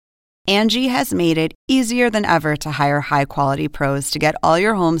Angie has made it easier than ever to hire high-quality pros to get all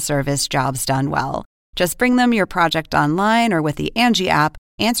your home service jobs done well. Just bring them your project online or with the Angie app,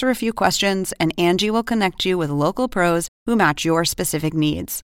 answer a few questions, and Angie will connect you with local pros who match your specific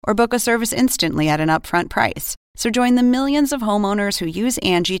needs. Or book a service instantly at an upfront price. So join the millions of homeowners who use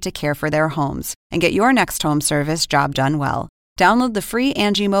Angie to care for their homes and get your next home service job done well. Download the free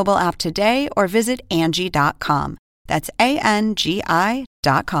Angie mobile app today or visit Angie.com. That's ANGI.com.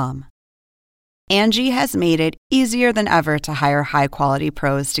 Angie has made it easier than ever to hire high-quality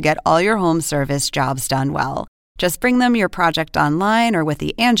pros to get all your home service jobs done well. Just bring them your project online or with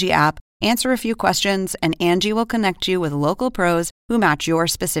the Angie app, answer a few questions, and Angie will connect you with local pros who match your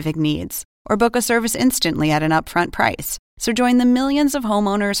specific needs. Or book a service instantly at an upfront price. So join the millions of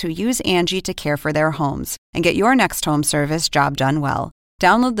homeowners who use Angie to care for their homes and get your next home service job done well.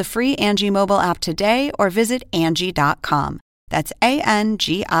 Download the free Angie mobile app today or visit Angie.com. That's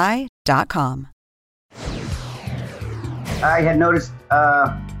ANGI.com. I had noticed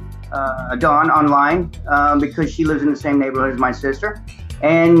Dawn online because she lives in the same neighborhood as my sister,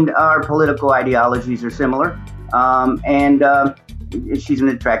 and our political ideologies are similar. She's an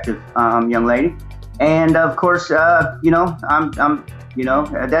attractive young lady, and of course, I'm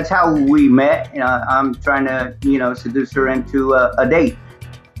that's how we met. I'm trying to, seduce her into a date.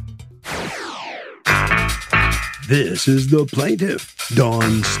 This is the plaintiff,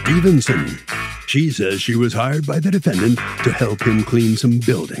 Dawn Stevenson. She says she was hired by the defendant to help him clean some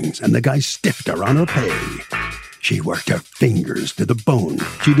buildings, and the guy stiffed her on her pay. She worked her fingers to the bone.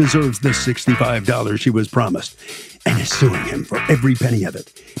 She deserves the $65 she was promised, and is suing him for every penny of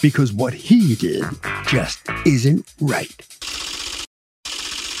it, because what he did just isn't right.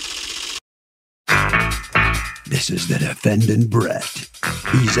 This is the defendant, Brett.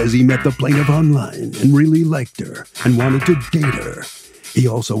 He says he met the plaintiff online and really liked her and wanted to date her. He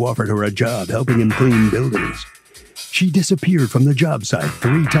also offered her a job helping him clean buildings. She disappeared from the job site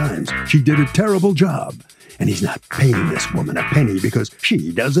 3 times. She did a terrible job, and he's not paying this woman a penny because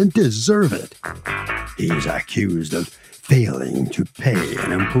she doesn't deserve it. He's accused of failing to pay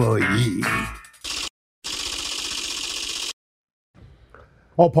an employee.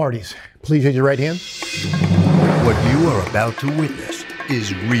 All parties, please raise your right hand. What you are about to witness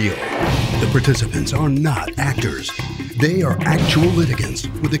is real. The participants are not actors. They are actual litigants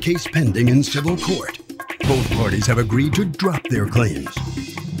with a case pending in civil court. Both parties have agreed to drop their claims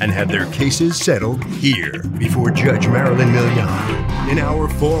and have their cases settled here before Judge Marilyn Milian in our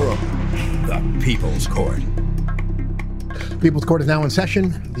forum, the People's Court. People's Court is now in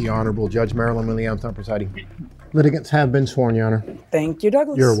session. The Honorable Judge Marilyn Milian presiding. Litigants have been sworn, Your Honor. Thank you,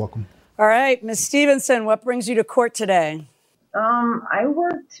 Douglas. You're welcome. All right, Ms. Stevenson, what brings you to court today? I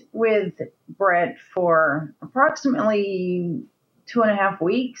worked with Brett for approximately 2.5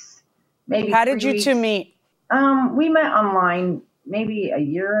 weeks, maybe. How did you two meet? We met online maybe a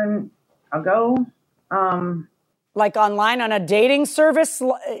year ago. Like online on a dating service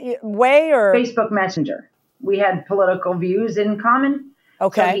way, or? Facebook Messenger. We had political views in common.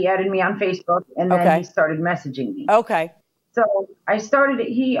 Okay. So he added me on Facebook, and then he started messaging me. Okay. So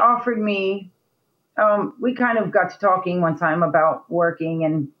he offered me, we kind of got to talking one time about working,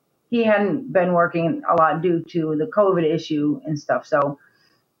 and he hadn't been working a lot due to the COVID issue and stuff. So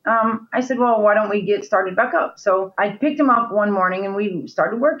I said, well, why don't we get started back up? So I picked him up one morning and we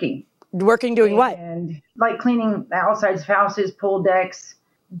started working. Working doing what? And like cleaning the outsides of houses, pool decks,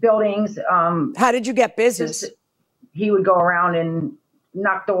 buildings. How did you get business? He would go around and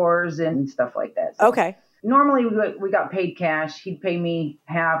knock doors and stuff like that. So okay. Normally we got paid cash. He'd pay me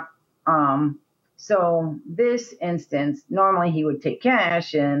half. So this instance, normally he would take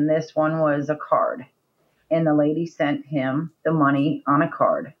cash, and this one was a card. And the lady sent him the money on a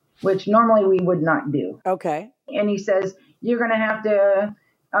card, which normally we would not do. Okay. And he says, you're going to have to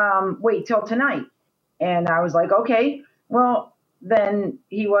wait till tonight. And I was like, okay. Well, then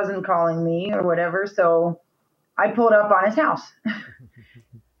he wasn't calling me or whatever. So I pulled up on his house.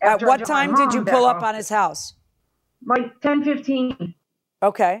 At what time did you pull up on his house? Like 10:15.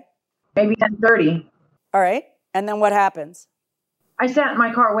 Okay. Maybe 10:30. All right. And then what happens? I sat in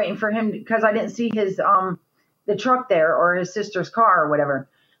my car waiting for him because I didn't see his the truck there or his sister's car or whatever.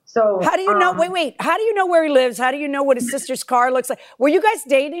 So how do you know? Wait. How do you know where he lives? How do you know what his sister's car looks like? Were you guys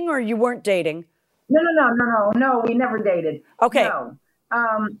dating or you weren't dating? No. We never dated. Okay. No.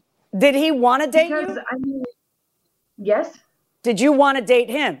 Did he want to date because, you? Yes. Did you want to date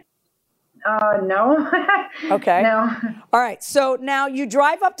him? No. Okay. No. All right. So now you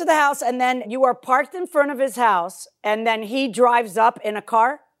drive up to the house and then you are parked in front of his house and then he drives up in a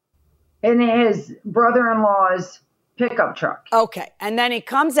car? In his brother-in-law's pickup truck. Okay. And then he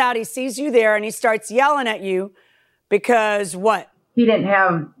comes out, he sees you there, and he starts yelling at you because what? He didn't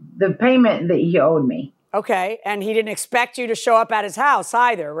have the payment that he owed me. Okay. And he didn't expect you to show up at his house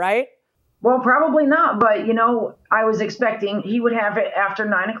either, right? Well, probably not. But, I was expecting he would have it after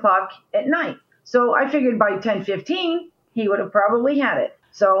 9 o'clock at night. So I figured by 10:15, he would have probably had it.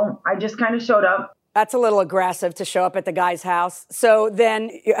 So I just kind of showed up. That's a little aggressive to show up at the guy's house. So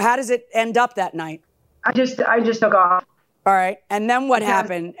then how does it end up that night? I just took off. All right. And then what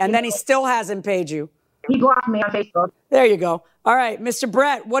happened? And then he still hasn't paid you. He blocked me on Facebook. There you go. All right. Mr.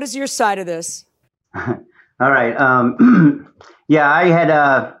 Brett, what is your side of this? All right. Yeah,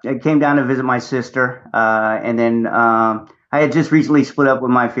 I came down to visit my sister. And then I had just recently split up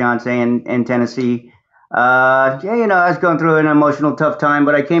with my fiance in Tennessee. I was going through an emotional tough time,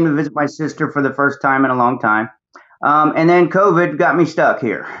 but I came to visit my sister for the first time in a long time. And then COVID got me stuck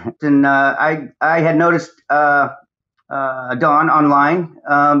here. And I had noticed Dawn online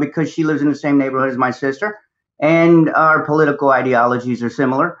because she lives in the same neighborhood as my sister, and our political ideologies are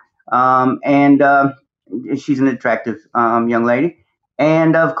similar. And she's an attractive young lady.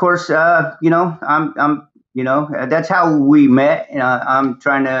 And of course, that's how we met. I'm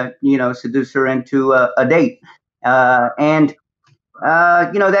trying to, seduce her into a date. That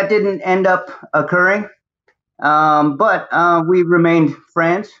didn't end up occurring. But we remained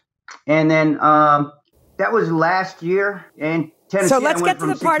friends. And then that was last year in Tennessee. So let's get to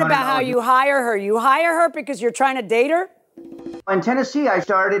the part about how you hire her. You hire her because you're trying to date her? In Tennessee, I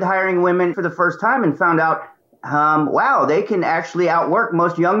started hiring women for the first time and found out, wow, they can actually outwork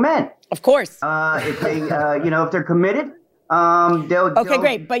most young men. Of course. If they, if they're committed, they'll. Okay,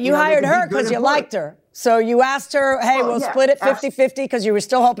 great. But you hired her because you liked her. So you asked her, hey, we'll split it 50-50 because you were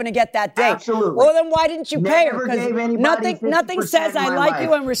still hoping to get that date. Absolutely. Well, then why didn't you pay her? Because nothing says I like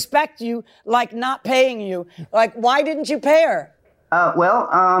you and respect you like not paying you. Like, why didn't you pay her?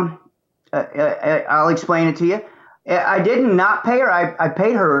 I'll explain it to you. I did not pay her. I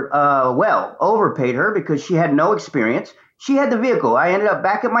paid her, overpaid her because she had no experience. She had the vehicle. I ended up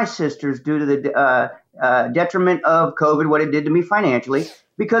back at my sister's due to the detriment of COVID, what it did to me financially,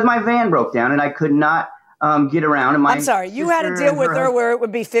 because my van broke down and I could not get around. And I'm sorry, you had a deal with her where it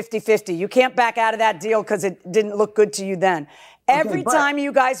would be 50-50. You can't back out of that deal because it didn't look good to you then. Every time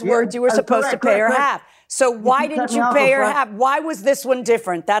you guys worked, you were supposed to pay her half. So why didn't you pay her half? Why was this one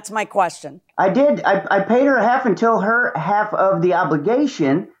different? That's my question. I did. I paid her half until her half of the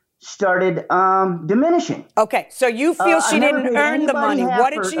obligation started diminishing. Okay, so you feel she didn't earn the money.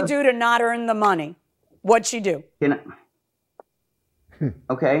 What did she do to not earn the money? What'd she do?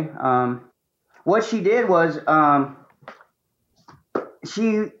 Okay. What she did was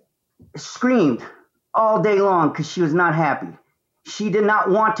she screamed all day long because she was not happy. She did not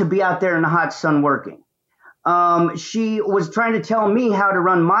want to be out there in the hot sun working. She was trying to tell me how to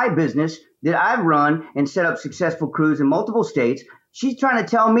run my business that I've run and set up successful crews in multiple states. She's trying to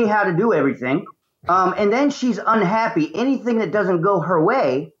tell me how to do everything. And then she's unhappy. Anything that doesn't go her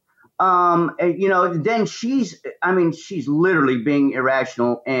way, then she's literally being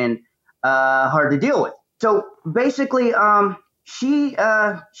irrational and hard to deal with. So basically, she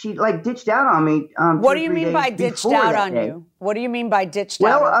ditched out on me. What do you mean by ditched out on you? What do you mean by ditched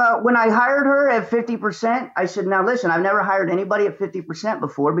out? Well, when I hired her at 50%, I said, now listen, I've never hired anybody at 50%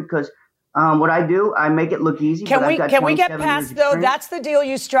 before because what I do, I make it look easy. Can we get past though? That's the deal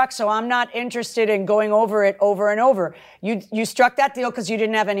you struck, so I'm not interested in going over it over and over. You struck that deal because you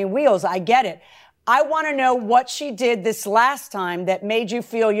didn't have any wheels. I get it. I want to know what she did this last time that made you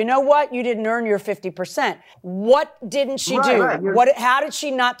feel, you know what, you didn't earn your 50%. What didn't she do? How did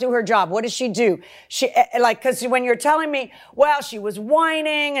she not do her job? What did she do? Because when you're telling me, well, she was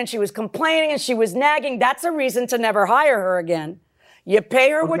whining and she was complaining and she was nagging, that's a reason to never hire her again. You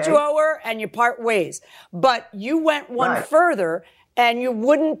pay her what you owe her and you part ways. But you went one further and you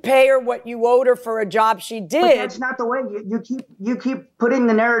wouldn't pay her what you owed her for a job she did. But that's not the way. You keep putting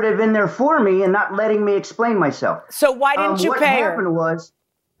the narrative in there for me and not letting me explain myself. So why didn't you pay her? What happened was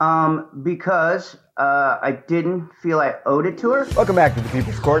because I didn't feel I owed it to her. Welcome back to the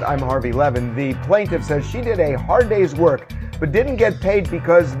People's Court. I'm Harvey Levin. The plaintiff says she did a hard day's work but didn't get paid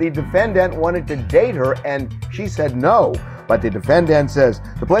because the defendant wanted to date her and she said no. But the defendant says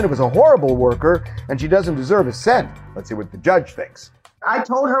the plaintiff was a horrible worker and she doesn't deserve a cent. Let's see what the judge thinks. I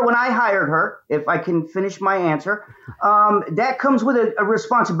told her when I hired her, if I can finish my answer, that comes with a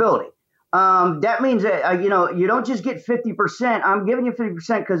responsibility. That means that, you don't just get 50%. I'm giving you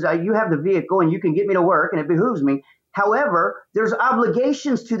 50% because you have the vehicle and you can get me to work and it behooves me. However, there's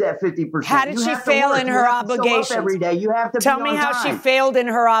obligations to that 50%. How did she fail in her obligations? Every day. You have to tell me how she failed in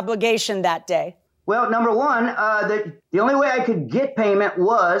her obligation that day. Well, number one, the only way I could get payment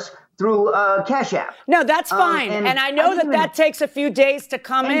was through Cash App. No, that's fine. And I know that takes a few days to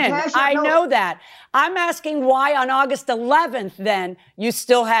come in. I know that. I'm asking why on August 11th, then, you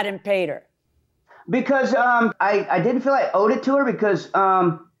still hadn't paid her. Because I didn't feel I owed it to her because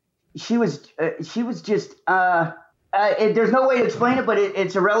she was just there's no way to explain it, but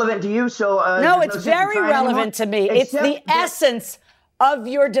it's irrelevant to you. So no, it's very relevant to me. It's the essence of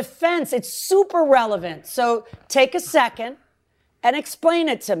your defense. It's super relevant. So take a second and explain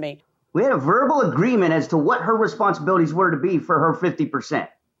it to me. We had a verbal agreement as to what her responsibilities were to be for her 50%.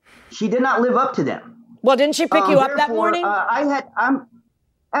 She did not live up to them. Well, didn't she pick you up that morning?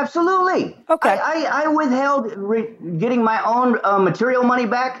 Absolutely. Okay. I withheld getting my own material money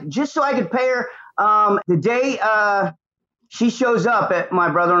back just so I could pay her the day she shows up at my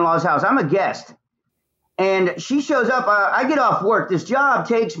brother-in-law's house. I'm a guest. And she shows up. I get off work. This job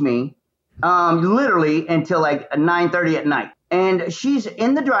takes me literally until like 9:30 at night. And she's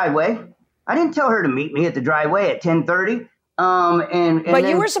in the driveway. I didn't tell her to meet me at the driveway at 10:30. But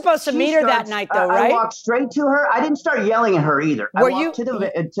you were supposed to meet her that night, though, right? I walked straight to her. I didn't start yelling at her either. I walked to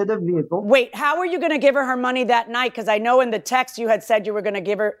the vehicle. Wait, how are you going to give her money that night? Because I know in the text you had said you were going to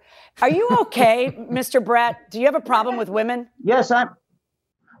give her. Are you okay, Mr. Brett? Do you have a problem with women? Yes,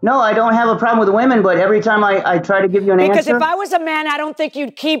 No, I don't have a problem with women, but every time I try to give you an answer. Because if I was a man, I don't think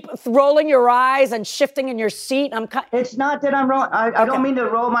you'd keep rolling your eyes and shifting in your seat. It's not that I'm rolling. I don't mean to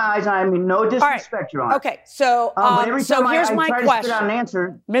roll my eyes. I mean no disrespect, Your Honor. Okay, so but every time here's my try question. To spit out an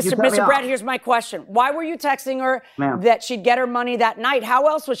answer, Mr. Brett, here's my question. Why were you texting her that she'd get her money that night? How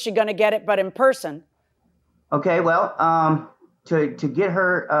else was she going to get it but in person? Okay, well, to get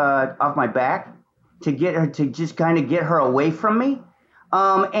her off my back, to just kind of get her away from me.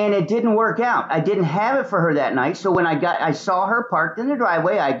 And it didn't work out. I didn't have it for her that night. So when I saw her parked in the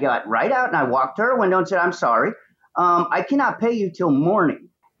driveway, I got right out and I walked to her window and said, I'm sorry. I cannot pay you till morning.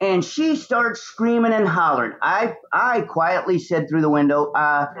 And she starts screaming and hollering. I quietly said through the window,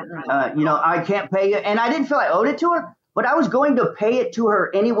 I can't pay you. And I didn't feel I owed it to her, but I was going to pay it to her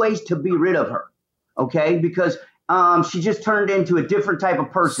anyways to be rid of her. Okay. Because she just turned into a different type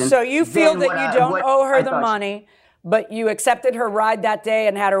of person. So you feel that you don't owe her the money. But you accepted her ride that day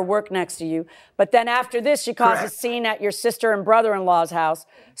and had her work next to you. But then after this, she caused a scene at your sister and brother-in-law's house.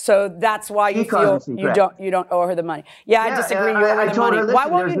 So that's why you feel you don't owe her the money. Yeah, I disagree. You owe her the money. Her, why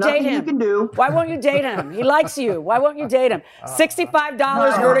won't you date him? Why won't you date him? He likes you. Why won't you date him?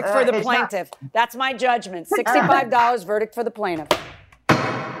 $65 verdict for the plaintiff. That's my judgment. $65 verdict for the plaintiff.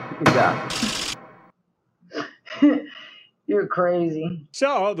 Good job. You're crazy.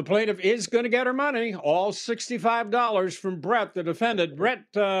 So the plaintiff is going to get her money, all $65 from Brett, the defendant. Brett,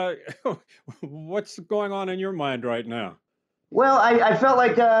 what's going on in your mind right now? Well, I felt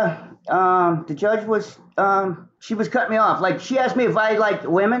like the judge was, she was cutting me off. Like she asked me if I liked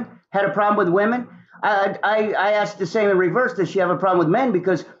women, had a problem with women. I asked the same in reverse. Does she have a problem with men?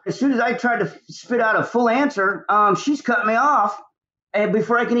 Because as soon as I tried to spit out a full answer, she's cutting me off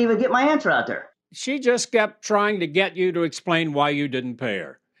before I can even get my answer out there. She just kept trying to get you to explain why you didn't pay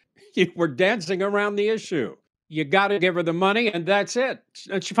her. You were dancing around the issue. You got to give her the money, and that's it.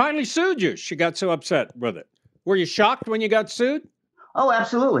 And she finally sued you. She got so upset with it. Were you shocked when you got sued? Oh,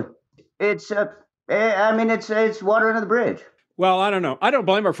 absolutely. It's water under the bridge. Well, I don't know. I don't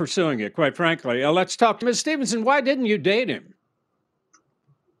blame her for suing you, quite frankly. Let's talk to Ms. Stevenson. Why didn't you date him?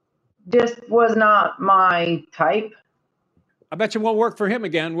 Just was not my type. I bet you won't work for him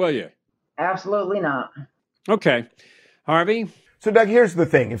again, will you? Absolutely not. Okay. Harvey? So, Doug, here's the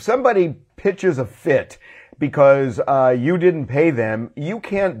thing. If somebody pitches a fit because you didn't pay them, you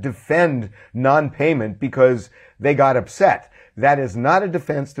can't defend non-payment because they got upset. That is not a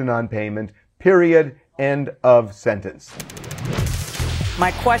defense to non-payment, period, end of sentence.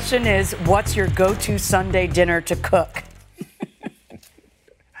 My question is, what's your go-to Sunday dinner to cook?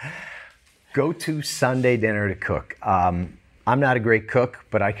 Go-to Sunday dinner to cook. I'm not a great cook,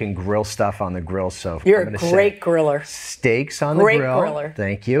 but I can grill stuff on the grill. So you're a great griller. Steaks on the grill. Great griller.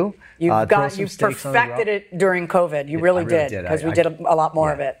 Thank you. You've perfected it during COVID. You really did, because we did a lot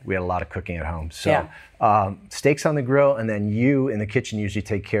more of it. We had a lot of cooking at home. So steaks on the grill, and then you in the kitchen usually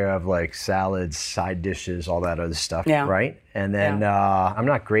take care of like salads, side dishes, all that other stuff, right? And then I'm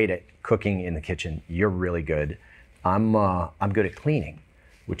not great at cooking in the kitchen. You're really good. I'm good at cleaning,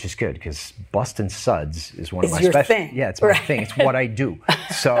 which is good because busting suds is one of my special thing. Yeah, it's my thing. It's what I do.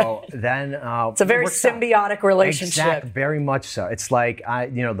 So then it's a very symbiotic relationship. Exactly, very much so. It's like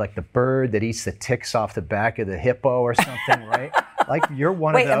like the bird that eats the ticks off the back of the hippo or something, right? Like you're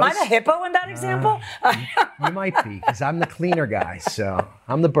one of those. Wait, am I the hippo in that example? You might be, because I'm the cleaner guy. So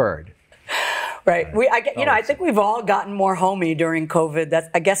I'm the bird. Right. I think we've all gotten more homey during COVID.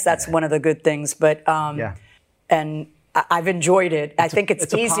 I guess that's one of the good things. But and I've enjoyed it. I think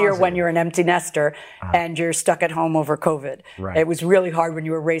it's easier when you're an empty nester and you're stuck at home over COVID. Right. It was really hard when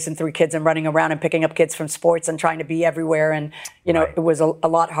you were raising 3 kids and running around and picking up kids from sports and trying to be everywhere. And, it was a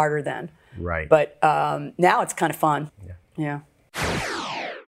lot harder then. Right. But now it's kind of fun. Yeah.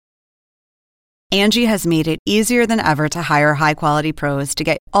 Angie has made it easier than ever to hire high-quality pros to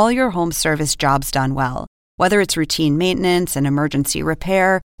get all your home service jobs done well. Whether it's routine maintenance, an emergency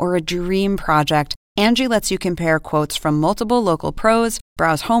repair, or a dream project, Angie lets you compare quotes from multiple local pros,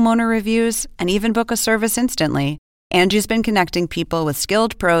 browse homeowner reviews, and even book a service instantly. Angie's been connecting people with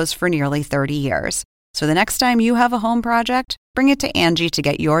skilled pros for nearly 30 years. So the next time you have a home project, bring it to Angie to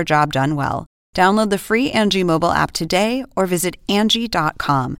get your job done well. Download the free Angie mobile app today or visit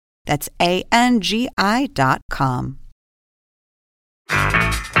Angie.com. That's ANGI.com.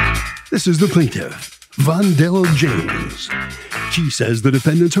 This is the plaintiff, Vondell James. She says the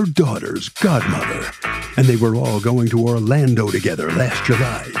defendant's her daughter's godmother, and they were all going to Orlando together last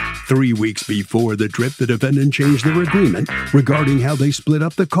July. 3 weeks before the trip, the defendant changed their agreement regarding how they split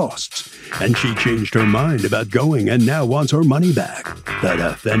up the costs, and she changed her mind about going and now wants her money back. The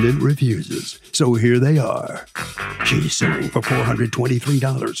defendant refuses, so here they are. She's suing for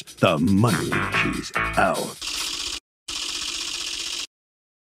 $423. The money, she's out.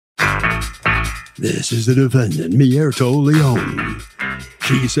 This is the defendant, Mierto Leone.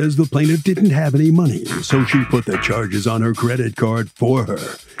 She says the plaintiff didn't have any money, so she put the charges on her credit card for her.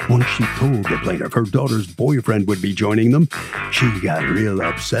 Once she told the plaintiff her daughter's boyfriend would be joining them, she got real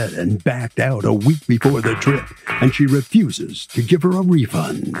upset and backed out a week before the trip, and she refuses to give her a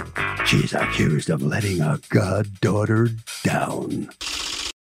refund. She's accused of letting a goddaughter down.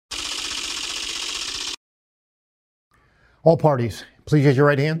 All parties, please raise your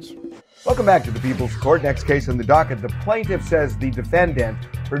right hands. Welcome back to the People's Court. Next case in the docket. The plaintiff says the defendant,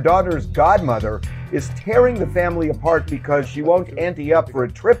 her daughter's godmother, is tearing the family apart because she won't ante up for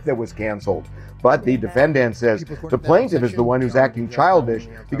a trip that was canceled. But the defendant says the plaintiff is the one who's acting childish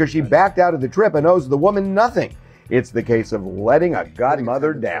because she backed out of the trip and owes the woman nothing. It's the case of letting a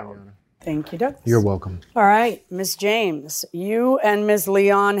godmother down. Thank you, Doug. You're welcome. All right, Ms. James, you and Ms.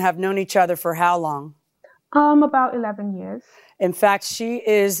 Leon have known each other for how long? About 11 years. In fact, she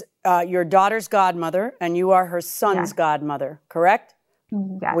is your daughter's godmother, and you are her son's godmother, correct?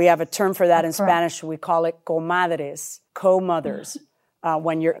 Yes. We have a term for that in correct. Spanish. We call it comadres, co-mothers,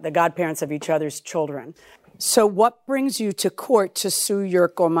 when you're the godparents of each other's children. So what brings you to court to sue your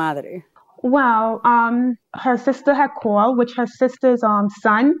comadre? Well, her sister had called, which her sister's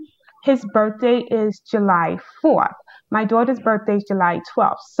son, his birthday is July 4th. My daughter's birthday is July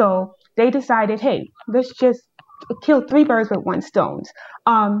 12th. So they decided, hey, let's just kill 3 birds with 1 stone.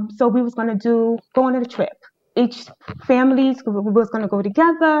 So we was going to go on a trip. Each family was going to go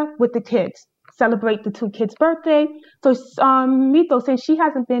together with the kids, celebrate the 2 kids' birthday. So Mito, since she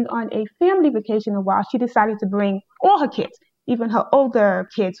hasn't been on a family vacation in a while, she decided to bring all her kids, even her older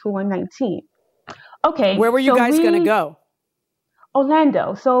kids who are 19. Okay. Where were you guys going to go?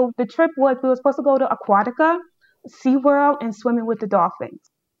 Orlando. So the trip was, we were supposed to go to Aquatica, SeaWorld, and swimming with the dolphins.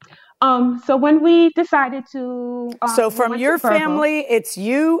 So when we decided to... so from your family, it's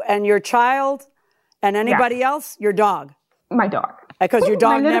you and your child and anybody else? Your dog? My dog. Because your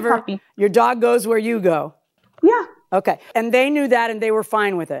dog your dog goes where you go? Yeah. Okay. And they knew that and they were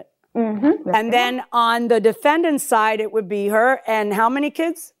fine with it? Mm-hmm. And then on the defendant's side, it would be her and how many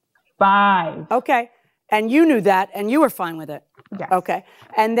kids? 5. Okay. And you knew that and you were fine with it? Yes. Okay.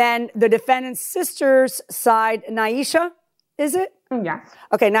 And then the defendant's sister's side, Naisha, is it? Yes.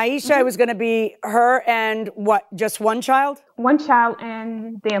 Okay, Naisha, it was going to be her and what, just 1 child? 1 child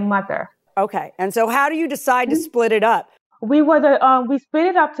and their mother. Okay, and so how do you decide to split it up? We split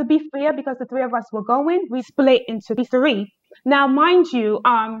it up to be fair because the 3 of us were going. We split into 3. Now, mind you,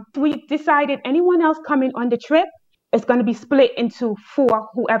 we decided anyone else coming on the trip is going to be split into 4,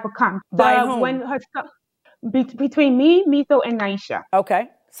 whoever comes. By whom? Between me, Mito, and Naisha. Okay,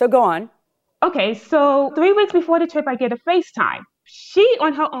 so go on. Okay, so 3 weeks before the trip, I get a FaceTime. She,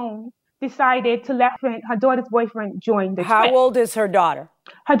 on her own, decided to let her daughter's boyfriend join the trip. How old is her daughter?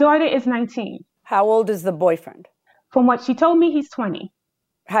 Her daughter is 19. How old is the boyfriend? From what she told me, he's 20.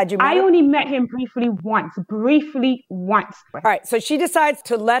 Had you met I him? only met him briefly once. All right, so she decides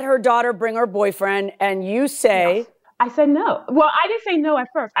to let her daughter bring her boyfriend, and you say... Yes. I said no. Well, I didn't say no at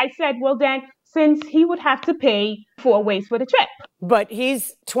first. I said, well, then, since he would have to pay 4 ways for the trip. But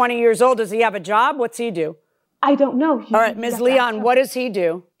he's 20 years old. Does he have a job? What's he do? I don't know. All right, Ms. Leon, what does he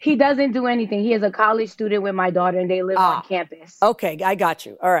do? He doesn't do anything. He is a college student with my daughter, and they live on campus. Okay, I got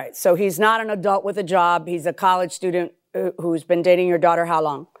you. All right, so he's not an adult with a job. He's a college student who's been dating your daughter how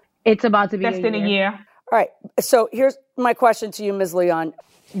long? It's about to be less than a year. All right, so here's my question to you, Ms. Leon.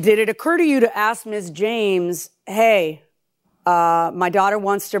 Did it occur to you to ask Ms. James, hey, my daughter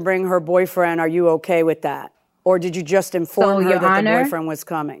wants to bring her boyfriend. Are you okay with that? Or did you just inform her that the boyfriend was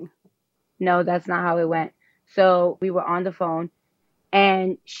coming? No, that's not how it went. So we were on the phone,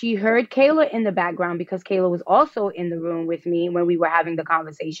 and she heard Kayla in the background because Kayla was also in the room with me when we were having the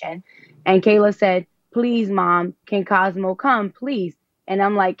conversation. And Kayla said, please, Mom, can Cosmo come, please? And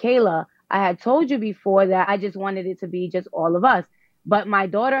I'm like, Kayla, I had told you before that I just wanted it to be just all of us. But my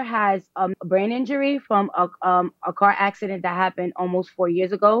daughter has a brain injury from a car accident that happened almost 4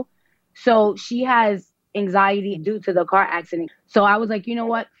 years ago. So she has anxiety due to the car accident. So I was like, you know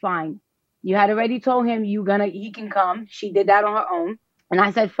what? Fine. You had already told him he can come. She did that on her own. And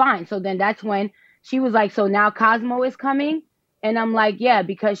I said, fine. So then that's when she was like, so now Cosmo is coming? And I'm like, yeah,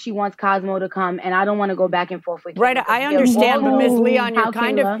 because she wants Cosmo to come, and I don't want to go back and forth with you. Right, I understand, but Ms. Leon,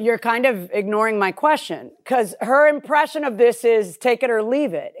 you're kind of ignoring my question, because her impression of this is take it or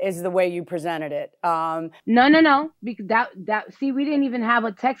leave it, is the way you presented it. No, because see, we didn't even have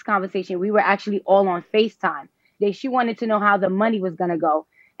a text conversation. We were actually all on FaceTime. She wanted to know how the money was going to go.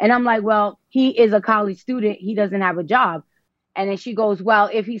 And I'm like, well, he is a college student. He doesn't have a job. And then she goes,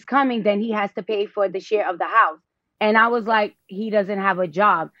 well, if he's coming, then he has to pay for the share of the house. And I was like, he doesn't have a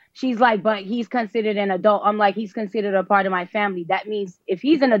job. She's like, but he's considered an adult. I'm like, he's considered a part of my family. That means if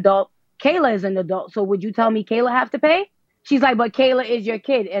he's an adult, Kayla is an adult. So would you tell me Kayla have to pay? She's like, but Kayla is your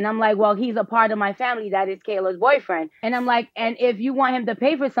kid. And I'm like, well, he's a part of my family. That is Kayla's boyfriend. And I'm like, and if you want him to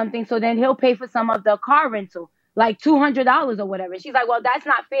pay for something, so then he'll pay for some of the car rental, like $200 or whatever. She's like, well, that's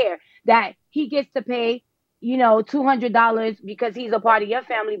not fair that he gets to pay, $200 because he's a part of your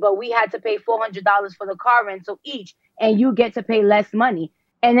family, but we had to pay $400 for the car rental each, and you get to pay less money.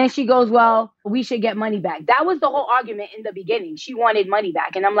 And then she goes, well, we should get money back. That was the whole argument in the beginning. She wanted money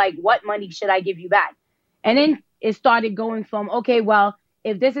back. And I'm like, what money should I give you back? And then it started going from, okay, well,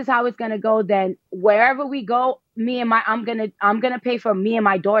 if this is how it's going to go, then wherever we go, I'm going to pay for me and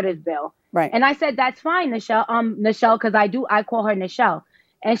my daughter's bill. Right. And I said, that's fine, Nichelle, because I call her Nichelle.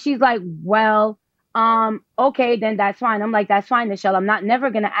 And she's like, well, okay, then that's fine. I'm like, that's fine, Nichelle. I'm never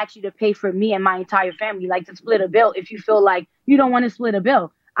going to ask you to pay for me and my entire family, like to split a bill if you feel like you don't want to split a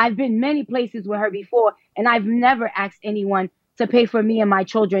bill. I've been many places with her before, and I've never asked anyone to pay for me and my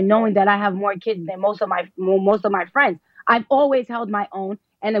children, knowing that I have more kids than most of my friends. I've always held my own,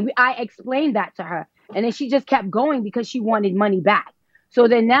 and I explained that to her. And then she just kept going because she wanted money back. So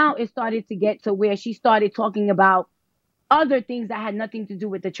then now it started to get to where she started talking about other things that had nothing to do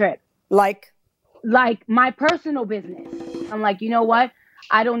with the trip. Like my personal business. I'm like, you know what?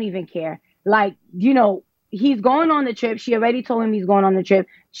 I don't even care. He's going on the trip. She already told him he's going on the trip.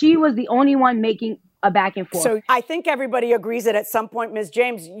 She was the only one making a back and forth. So I think everybody agrees that at some point, Ms.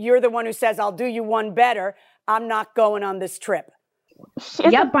 James, you're the one who says, I'll do you one better. I'm not going on this trip. It's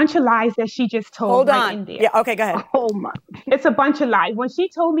a bunch of lies that she just told. Hold right on. in there. Yeah, okay, go ahead. Oh my. It's a bunch of lies. When she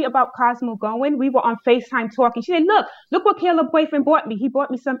told me about Cosmo going, we were on FaceTime talking. She said, look what Kayla's boyfriend bought me. He bought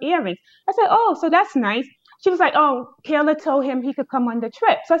me some earrings. I said, oh, so that's nice. She was like, oh, Kayla told him he could come on the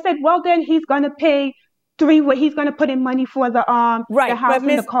trip. So I said, well, then he's going to pay he's going to put in money for the house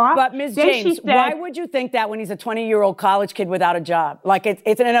and the car. But Ms. James, why would you think that when he's a 20-year-old college kid without a job? Like it's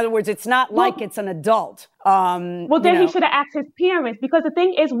in other words, it's not like it's an adult. He should have asked his parents, because the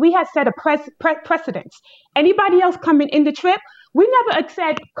thing is, we had set a precedence. Anybody else coming in the trip, we never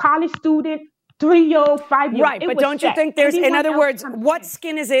said college student, 3-year-old, 5-year-old. Right, but don't you think there's, in other words, what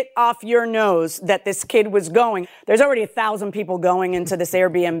skin is it off your nose that this kid was going? There's already 1,000 people going into this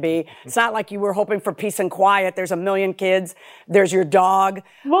Airbnb. It's not like you were hoping for peace and quiet. There's 1 million kids. There's your dog.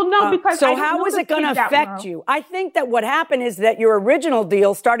 Well, no, because so how is it going to affect you? I think that what happened is that your original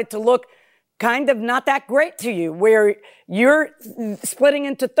deal started to look kind of not that great to you, where you're splitting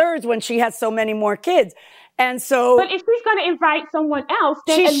into thirds when she has so many more kids. And so, but if she's going to invite someone else,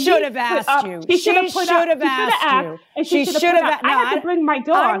 then she should have asked you. She should have asked you. She should have. I had to bring my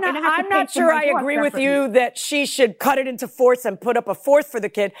dog. I'm not sure I agree with you that she should cut it into fourths and put up a fourth for the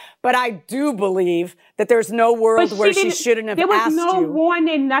kid. But I do believe that there's no world where she shouldn't have asked you. There was no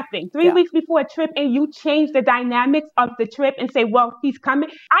warning, nothing. 3 weeks before a trip, and you change the dynamics of the trip and say, "Well, he's coming."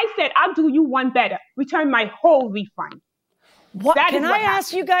 I said, "I'll do you one better. Return my whole refund." What? Can I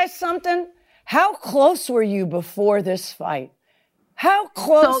ask you guys something? How close were you before this fight? How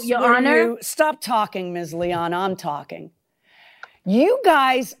close were you? Stop talking, Ms. Leon. I'm talking. You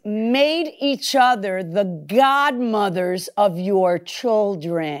guys made each other the godmothers of your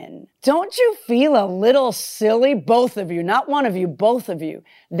children. Don't you feel a little silly, both of you, not one of you, both of you,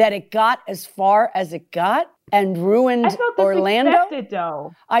 that it got as far as it got and ruined Orlando? I felt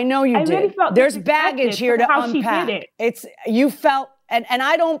though. I know you did. Really felt There's baggage here to unpack. She did it. You felt, and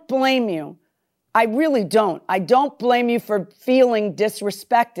I don't blame you. I really don't. I don't blame you for feeling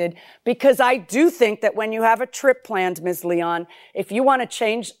disrespected, because I do think that when you have a trip planned, Ms. Leon, if you want to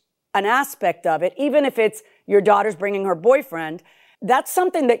change an aspect of it, even if it's your daughter's bringing her boyfriend, that's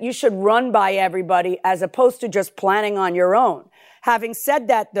something that you should run by everybody as opposed to just planning on your own. Having said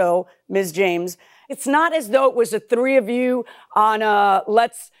that, though, Ms. James, it's not as though it was the three of you on a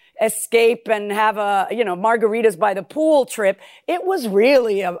let's escape and have margaritas by the pool trip. It was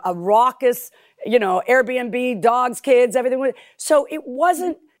really a raucous, Airbnb, dogs, kids, everything. So it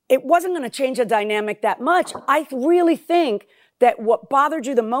wasn't going to change the dynamic that much. I really think that what bothered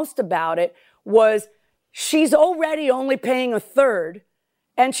you the most about it was she's already only paying a third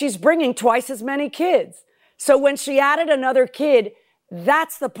and she's bringing twice as many kids. So when she added another kid,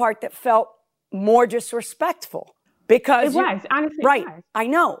 that's the part that felt more disrespectful, because honestly, right. I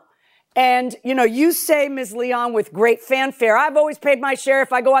know. And, you say, Ms. Leon, with great fanfare, I've always paid my share.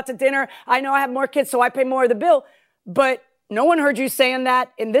 If I go out to dinner, I know I have more kids, so I pay more of the bill. But no one heard you saying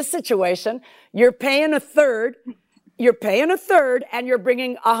that in this situation. You're paying a third, and you're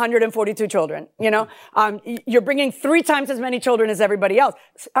bringing 142 children, You're bringing 3 times as many children as everybody else.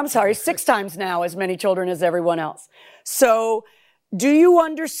 I'm sorry, 6 times now as many children as everyone else. So do you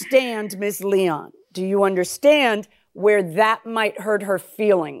understand, Ms. Leon? Do you understand where that might hurt her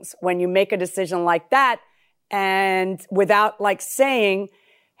feelings when you make a decision like that, and without like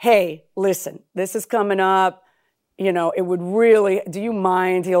hey, listen, this is coming up, it would really, do you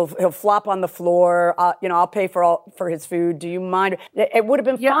mind? He'll flop on the floor. I'll pay for his food. Do you mind? It would have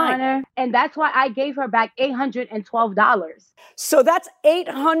been Your fine. Honor, and that's why I gave her back $812. So that's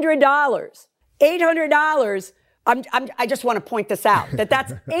 $800. $800. I just want to point this out,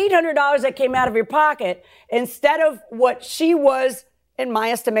 that's $800 that came out of your pocket instead of what she was, in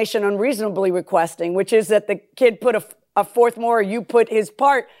my estimation, unreasonably requesting, which is that the kid put a fourth more, or you put his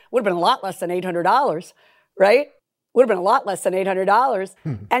part. Would have been a lot less than $800, right? Would have been a lot less than $800.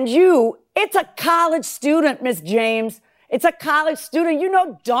 And it's a college student, Miss James. It's a college student. You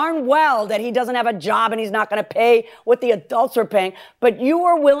know darn well that he doesn't have a job and he's not going to pay what the adults are paying. But you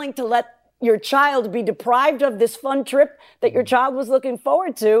are willing to let your child be deprived of this fun trip that your child was looking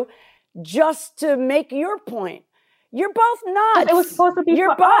forward to just to make your point. You're both nuts. It was supposed to be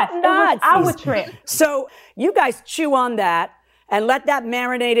You're for both us. nuts. It was our trip. So you guys chew on that and let that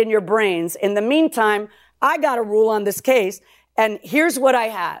marinate in your brains. In the meantime, I got a rule on this case, and here's what I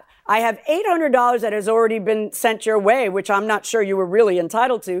have. I have $800 that has already been sent your way, which I'm not sure you were really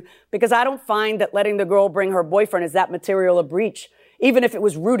entitled to, because I don't find that letting the girl bring her boyfriend is that material a breach. Even if it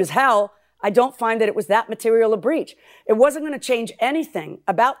was rude as hell, I don't find that it was that material a breach. It wasn't going to change anything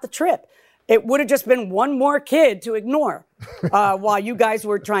about the trip. It would have just been one more kid to ignore while you guys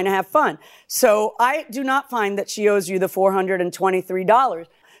were trying to have fun. So I do not find that she owes you the $423.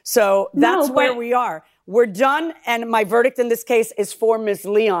 So that's where we are. We're done, and my verdict in this case is for Ms.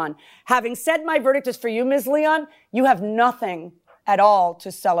 Leon. Having said my verdict is for you, Ms. Leon, you have nothing at all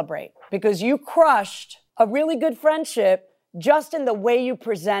to celebrate, because you crushed a really good friendship just in the way you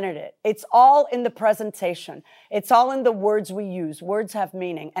presented it. It's all in the presentation. It's all in the words we use. Words have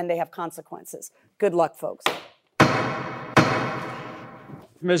meaning, and they have consequences. Good luck, folks.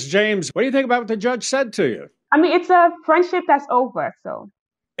 Ms. James, what do you think about what the judge said to you? I mean, it's a friendship that's over, so.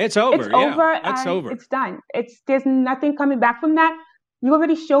 It's over, It's over. It's done. There's nothing coming back from that. You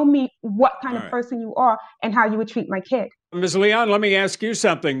already showed me what kind of person you are and how you would treat my kid. Ms. Leon, let me ask you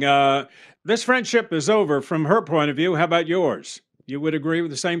something. This friendship is over from her point of view. How about yours? You would agree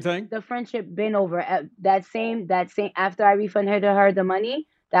with the same thing? The friendship been over. That same after I refunded her the money,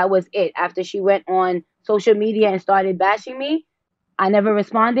 that was it. After she went on social media and started bashing me, I never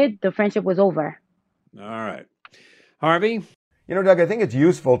responded. The friendship was over. All right. Harvey? Doug, I think it's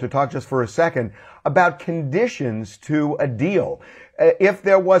useful to talk just for a second about conditions to a deal. If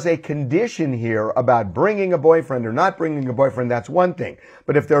there was a condition here about bringing a boyfriend or not bringing a boyfriend, that's one thing.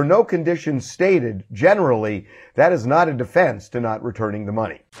 But if there are no conditions stated, generally, that is not a defense to not returning the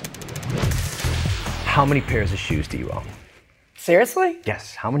money. How many pairs of shoes do you own? Seriously?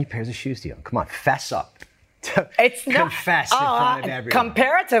 Yes. How many pairs of shoes do you own? Come on, fess up. It's not, confess in front of everyone.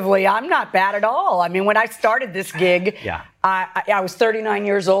 Comparatively, I'm not bad at all. I mean, when I started this gig, I was 39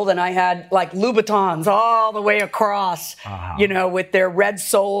 years old and I had like Louboutins all the way across, with their red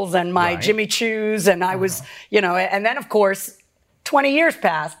soles and my Jimmy Choos. And I was, and then of course, 20 years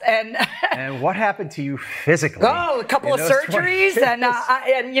passed. And what happened to you physically? Oh, a couple of surgeries. And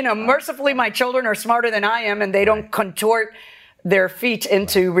mercifully, my children are smarter than I am, and they don't contort their feet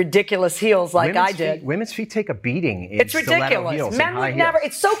into ridiculous heels like I did. Women's feet take a beating in It's ridiculous. Heels Men would never.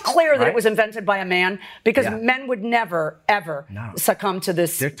 It's so clear that it was invented by a man because Yeah. men would never, ever succumb to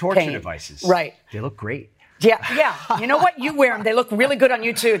this They're torture pain. devices. Right. They look great. Yeah. You know what? You wear them. They look really good on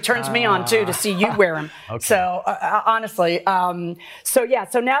you, too. It turns me on, too, to see you wear them. Okay. So, honestly, so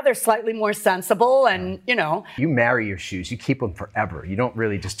now they're slightly more sensible and, You marry your shoes. You keep them forever. You don't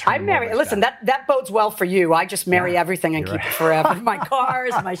really just turn them over. Listen, that bodes well for you. I just marry everything and keep it forever. My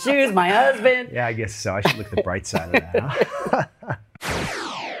cars, my shoes, my husband. Yeah, I guess so. I should look at the bright side of that, huh?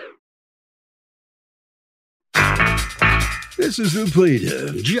 This is the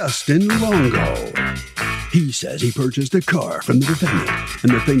plaintiff, Justin Longo. He says he purchased a car from the defendant,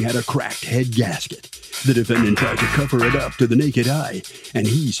 and the thing had a cracked head gasket. The defendant tried to cover it up to the naked eye, and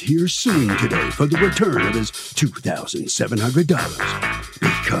he's here suing today for the return of his $2,700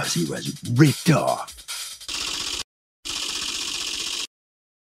 because he was ripped off.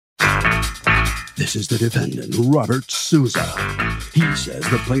 This is the defendant, Robert Souza. He says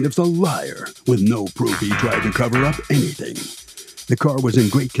the plaintiff's a liar with no proof he tried to cover up anything. The car was in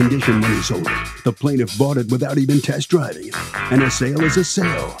great condition when he sold it. The plaintiff bought it without even test driving it. And a sale is a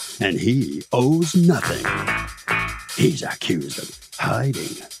sale, and he owes nothing. He's accused of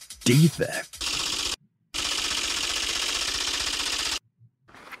hiding defects.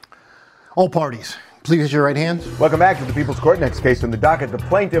 All parties, please raise your right hands. Welcome back to the People's Court. Next case on the docket. The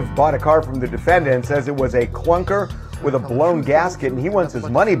plaintiff bought a car from the defendant, says it was a clunker with a blown gasket, and he wants his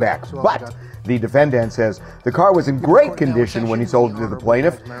money back. But the defendant says the car was in great condition when he sold it to the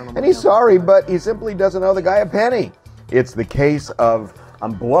plaintiff, and he's sorry, but he simply doesn't owe the guy a penny. It's the case of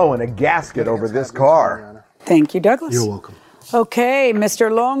I'm blowing a gasket over this car. Thank you, Douglas. You're welcome. Okay,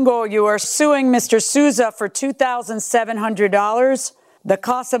 Mr. Longo, you are suing Mr. Souza for $2,700. The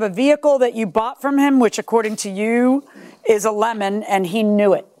cost of a vehicle that you bought from him, which according to you is a lemon, and he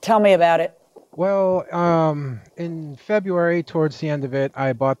knew it. Tell me about it. Well, in February, towards the end of it,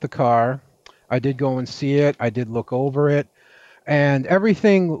 I bought the car. I did go and see it. I did look over it. And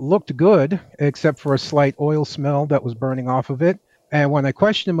everything looked good, except for a slight oil smell that was burning off of it. And when I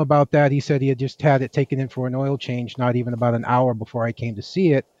questioned him about that, he said he had just had it taken in for an oil change, not even about an hour before I came to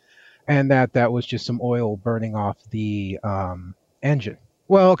see it. And that was just some oil burning off the engine.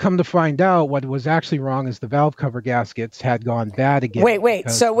 Well, come to find out, what was actually wrong is the valve cover gaskets had gone bad again. Wait.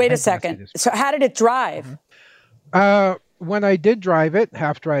 So wait a second. So how did it drive? When I did drive it,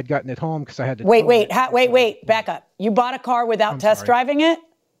 after I had gotten it home, because I had to... Wait. Back up. You bought a car without test driving it?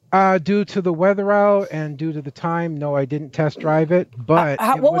 Due to the weather out and due to the time, no, I didn't test drive it. But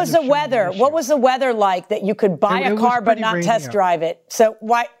what was the weather? What was the weather like that you could buy a car but not test drive it? So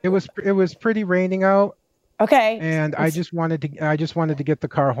why? It was pretty raining out. Okay. And I just wanted to get the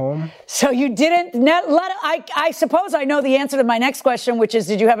car home. So you didn't I suppose I know the answer to my next question, which is,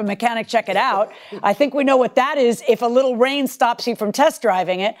 did you have a mechanic check it out? I think we know what that is. If a little rain stops you from test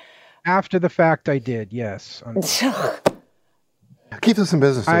driving it. After the fact, I did, yes. Keeps us in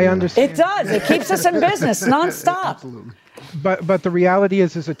business. I understand. It does. It keeps us in business nonstop. Absolutely. But the reality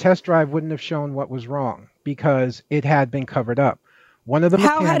is a test drive wouldn't have shown what was wrong because it had been covered up. One of the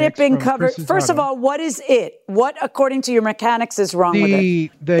How had it been covered? First of all, what is it? What, according to your mechanics, is wrong with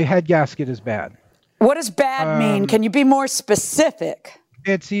it? The head gasket is bad. What does bad mean? Can you be more specific?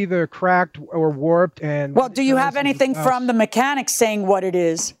 It's either cracked or warped. Well, do you have anything from the mechanics saying what it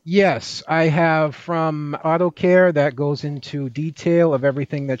is? Yes, I have from AutoCare that goes into detail of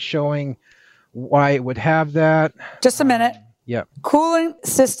everything that's showing why it would have that. Just a minute. Yep. Coolant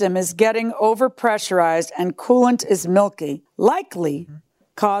system is getting overpressurized and coolant is milky, likely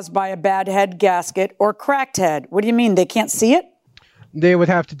caused by a bad head gasket or cracked head. What do you mean? They can't see it? They would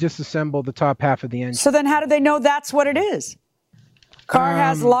have to disassemble the top half of the engine. So then how do they know that's what it is? Car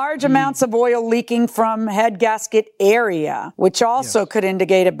has large amounts of oil leaking from head gasket area, which also could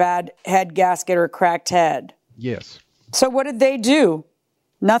indicate a bad head gasket or cracked head. Yes. So what did they do?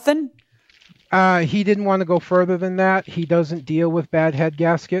 Nothing? He didn't want to go further than that. He doesn't deal with bad head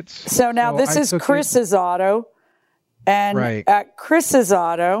gaskets. So now this is Chris's auto. And at Chris's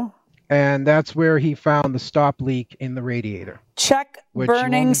auto. And that's where he found the stop leak in the radiator. Check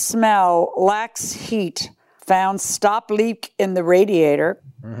burning smell, lacks heat. Found stop leak in the radiator.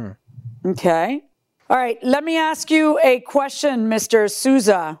 Mm-hmm. Okay. All right. Let me ask you a question, Mr.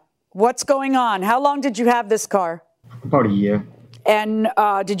 Souza. What's going on? How long did you have this car? About a year. And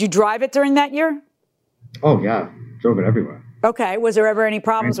did you drive it during that year? Oh, yeah. Drove it everywhere. Okay. Was there ever any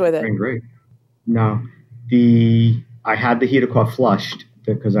problems with it? Ran great. No. The I had the heater core flushed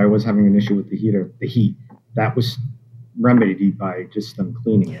because I was having an issue with the heat. That was remedied by just them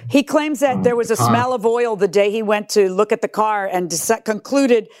cleaning it. He claims that there was a smell of oil the day he went to look at the car and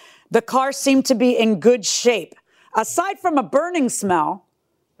concluded the car seemed to be in good shape. Aside from a burning smell,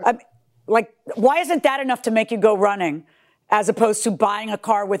 why isn't that enough to make you go running as opposed to buying a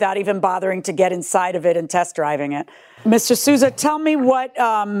car without even bothering to get inside of it and test driving it? Mr. Souza, tell me what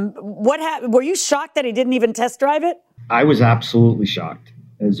happened. Were you shocked that he didn't even test drive it? I was absolutely shocked.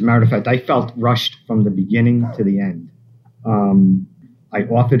 As a matter of fact, I felt rushed from the beginning to the end. I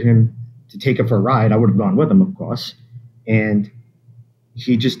offered him to take it for a ride. I would have gone with him, of course. And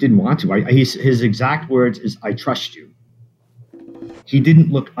he just didn't want to. His exact words is, "I trust you." He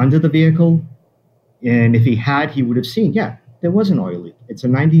didn't look under the vehicle. And if he had, he would have seen, there was an oil leak. It's a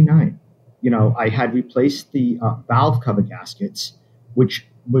 99. I had replaced the valve cover gaskets, which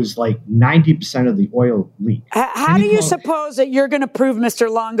was like 90% of the oil leak. How do you suppose that you're going to prove,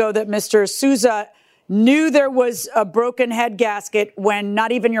 Mr. Longo, that Mr. Souza knew there was a broken head gasket when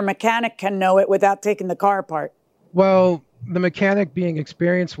not even your mechanic can know it without taking the car apart? Well, the mechanic being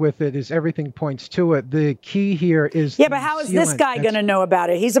experienced with it is everything points to it. The key here is but how is this guy going to know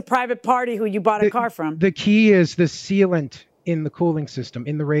about it? He's a private party who you bought a car from. The key is the sealant in the cooling system,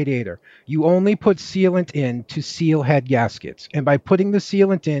 in the radiator. You only put sealant in to seal head gaskets. And by putting the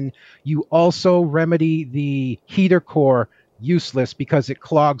sealant in, you also remedy the heater core useless because it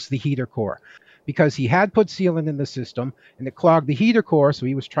clogs the heater core. Because he had put sealant in the system and it clogged the heater core, so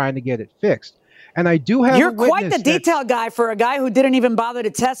he was trying to get it fixed. And I do have You're quite the detail guy for a guy who didn't even bother to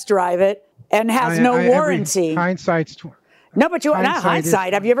test drive it and has no warranty. Hindsight's No, but you not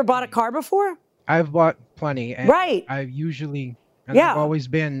hindsight. Have you ever bought a car before? I've bought plenty. And right. I've usually I've always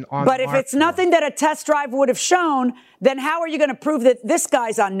been on. But if it's nothing that a test drive would have shown, then how are you going to prove that this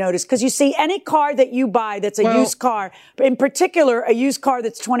guy's on notice? Because you see, any car that you buy that's a used car, in particular a used car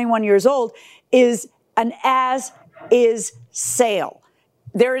that's 21 years old, is an as-is sale.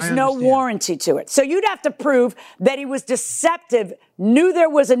 There is no warranty to it. So you'd have to prove that he was deceptive, knew there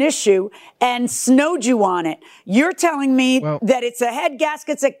was an issue, and snowed you on it. You're telling me that it's a head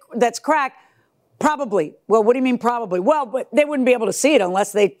gasket that's cracked. Probably. Well, what do you mean probably? Well, but they wouldn't be able to see it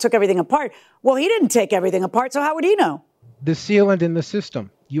unless they took everything apart. Well, he didn't take everything apart, so how would he know? The sealant in the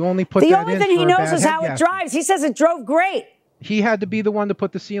system. You only put that in. The only thing he knows is how it drives. He says it drove great. He had to be the one to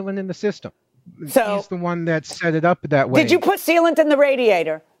put the sealant in the system. So he's the one that set it up that way. Did you put sealant in the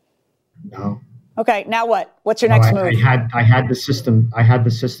radiator? No. Okay, now what? What's your next move? I had the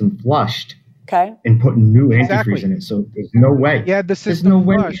system flushed. Okay. And putting new antifreeze in it, so there's no way. Yeah, the system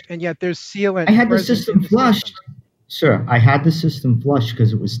flushed, and yet there's sealant. I had the system flushed. Sir, I had the system flushed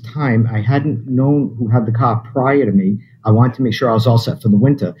because it was time. I hadn't known who had the car prior to me. I wanted to make sure I was all set for the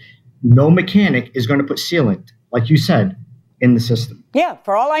winter. No mechanic is going to put sealant, like you said, in the system. Yeah,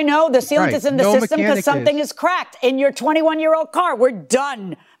 for all I know, the sealant is in the system because something is cracked in your 21-year-old car. We're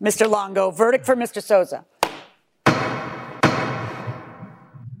done, Mr. Longo. Verdict for Mr. Souza.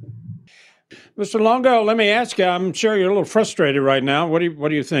 Mr. Longo, let me ask you, I'm sure you're a little frustrated right now. What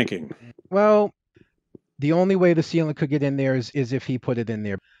are you thinking? Well, the only way the sealant could get in there is if he put it in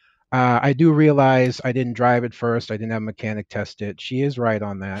there. I do realize I didn't drive it first. I didn't have a mechanic test it. She is right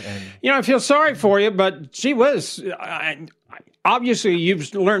on that. And I feel sorry for you, but she was. Obviously,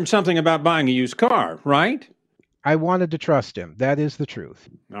 you've learned something about buying a used car, right? I wanted to trust him. That is the truth.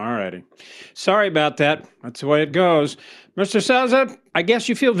 All righty. Sorry about that. That's the way it goes. Mr. Souza, I guess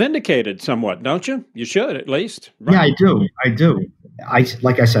you feel vindicated somewhat, don't you? You should, at least. Right? Yeah, I do.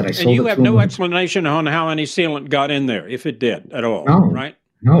 Like I said, I sold it. And you have no explanation on how any sealant got in there, if it did at all, right?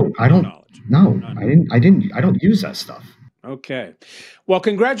 No, I don't. No, I didn't. I don't use that stuff. Okay. Well,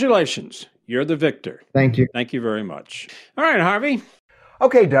 congratulations. You're the victor. Thank you. Thank you very much. All right, Harvey.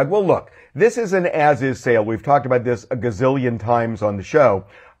 Okay, Doug. Well, look, this is an as-is sale. We've talked about this a gazillion times on the show.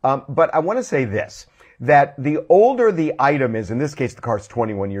 But I want to say this, that the older the item is, in this case, the car's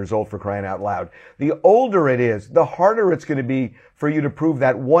 21 years old, for crying out loud, the older it is, the harder it's going to be for you to prove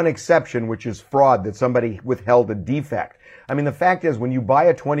that one exception, which is fraud, that somebody withheld a defect. I mean, the fact is, when you buy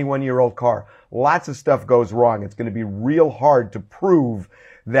a 21-year-old car, lots of stuff goes wrong. It's going to be real hard to prove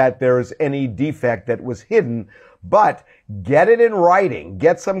that there's any defect that was hidden, but get it in writing.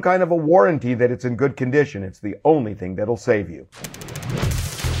 Get some kind of a warranty that it's in good condition. It's the only thing that'll save you.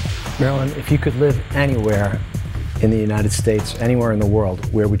 Marilyn, if you could live anywhere in the United States, anywhere in the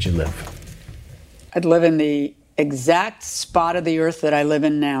world, where would you live? I'd live in the exact spot of the earth that I live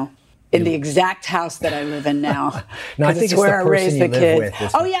in now. in the exact house that I live in now. No, I think it's where I raise the kids.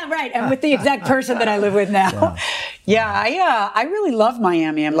 With, oh yeah, right. And with the exact person that I live with now. I really love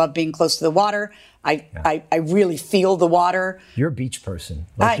Miami. I love being close to the water. I really feel the water. You're a beach person.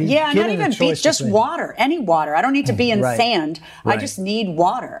 Not even beach, just water, any water. I don't need to be in sand. Right. I just need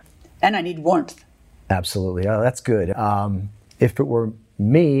water, and I need warmth. Absolutely. Oh, that's good. If it were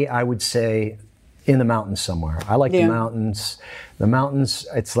me, I would say in the mountains somewhere. I like the mountains. The mountains,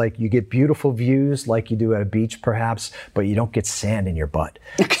 it's like you get beautiful views like you do at a beach perhaps, but you don't get sand in your butt.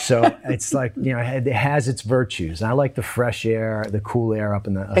 So it's like, it has its virtues. And I like the fresh air, the cool air up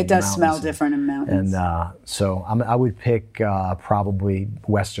in the It does smell different in mountains. And so I would pick probably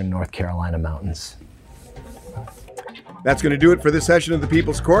Western North Carolina mountains. That's going to do it for this session of the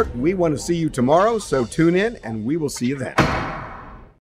People's Court. We want to see you tomorrow, so tune in and we will see you then.